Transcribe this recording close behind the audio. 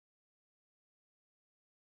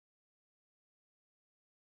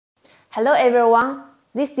Hello everyone,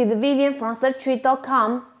 this is Vivian from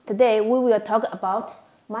Certtree.com. Today we will talk about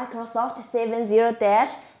Microsoft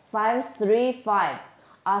 70-535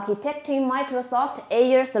 Architecting Microsoft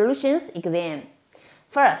Azure Solutions exam.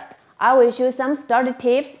 First, I will show some study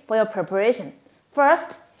tips for your preparation.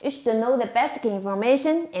 First, you should know the basic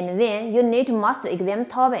information and then you need to master exam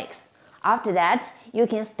topics. After that, you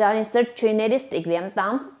can study Certtree latest exam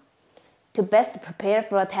terms to best prepare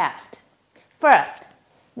for a test. First,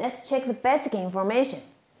 let's check the basic information.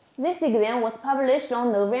 This exam was published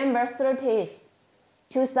on November 30th,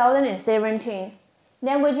 2017.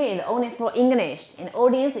 Language is only for English and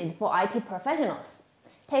audience is for IT professionals.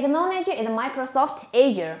 Technology is Microsoft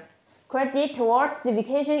Azure. Credit towards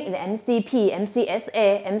certification is MCP,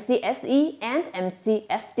 MCSA, MCSE, and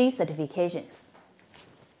MCSD certifications.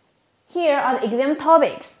 Here are the exam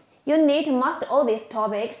topics. You need to master all these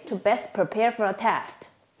topics to best prepare for a test.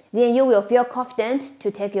 Then you will feel confident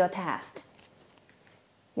to take your test.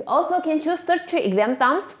 You also can choose Certtree exam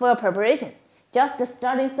terms for your preparation. Just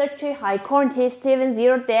studying Certtree high quality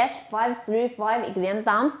 70-535 exam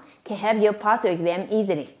terms can help you pass your exam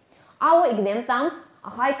easily. Our exam terms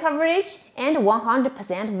are high coverage and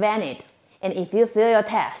 100% valid. And if you fail your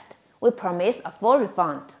test, we promise a full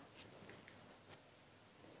refund.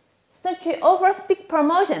 Certtree offers big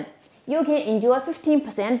promotion. You can enjoy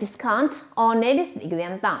 15% discount on latest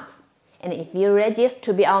exam terms. And if you register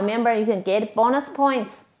to be our member, you can get bonus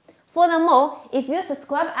points. Furthermore, if you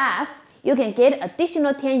subscribe us, you can get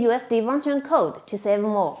additional 10 USD voucher code to save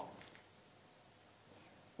more.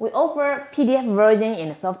 We offer PDF version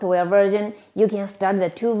and software version. You can start the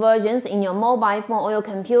two versions in your mobile phone or your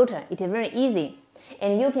computer. It is very easy.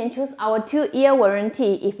 And you can choose our 2-year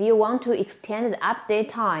warranty if you want to extend the update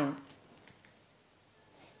time.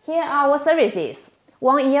 Here are our services: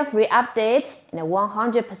 1 year free update and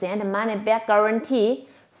 100% money back guarantee,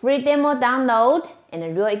 free demo download, and a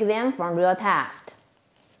real exam from real test.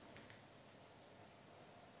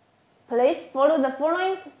 Please follow the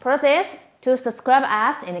following process to subscribe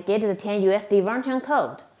us and get the 10 USD voucher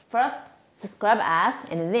code. First, subscribe us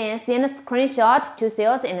and then send a screenshot to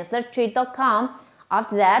sales@certtree.com.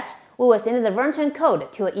 After that, we will send the voucher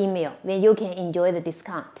code to your email. Then you can enjoy the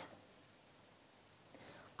discount.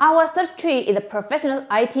 Our Certtree is a professional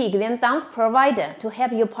IT exam terms provider to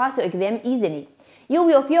help you pass your exam easily. You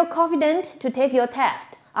will feel confident to take your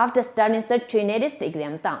test after studying Certtree latest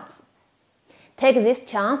exam terms. Take this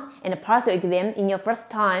chance and pass your exam in your first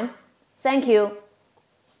time. Thank you.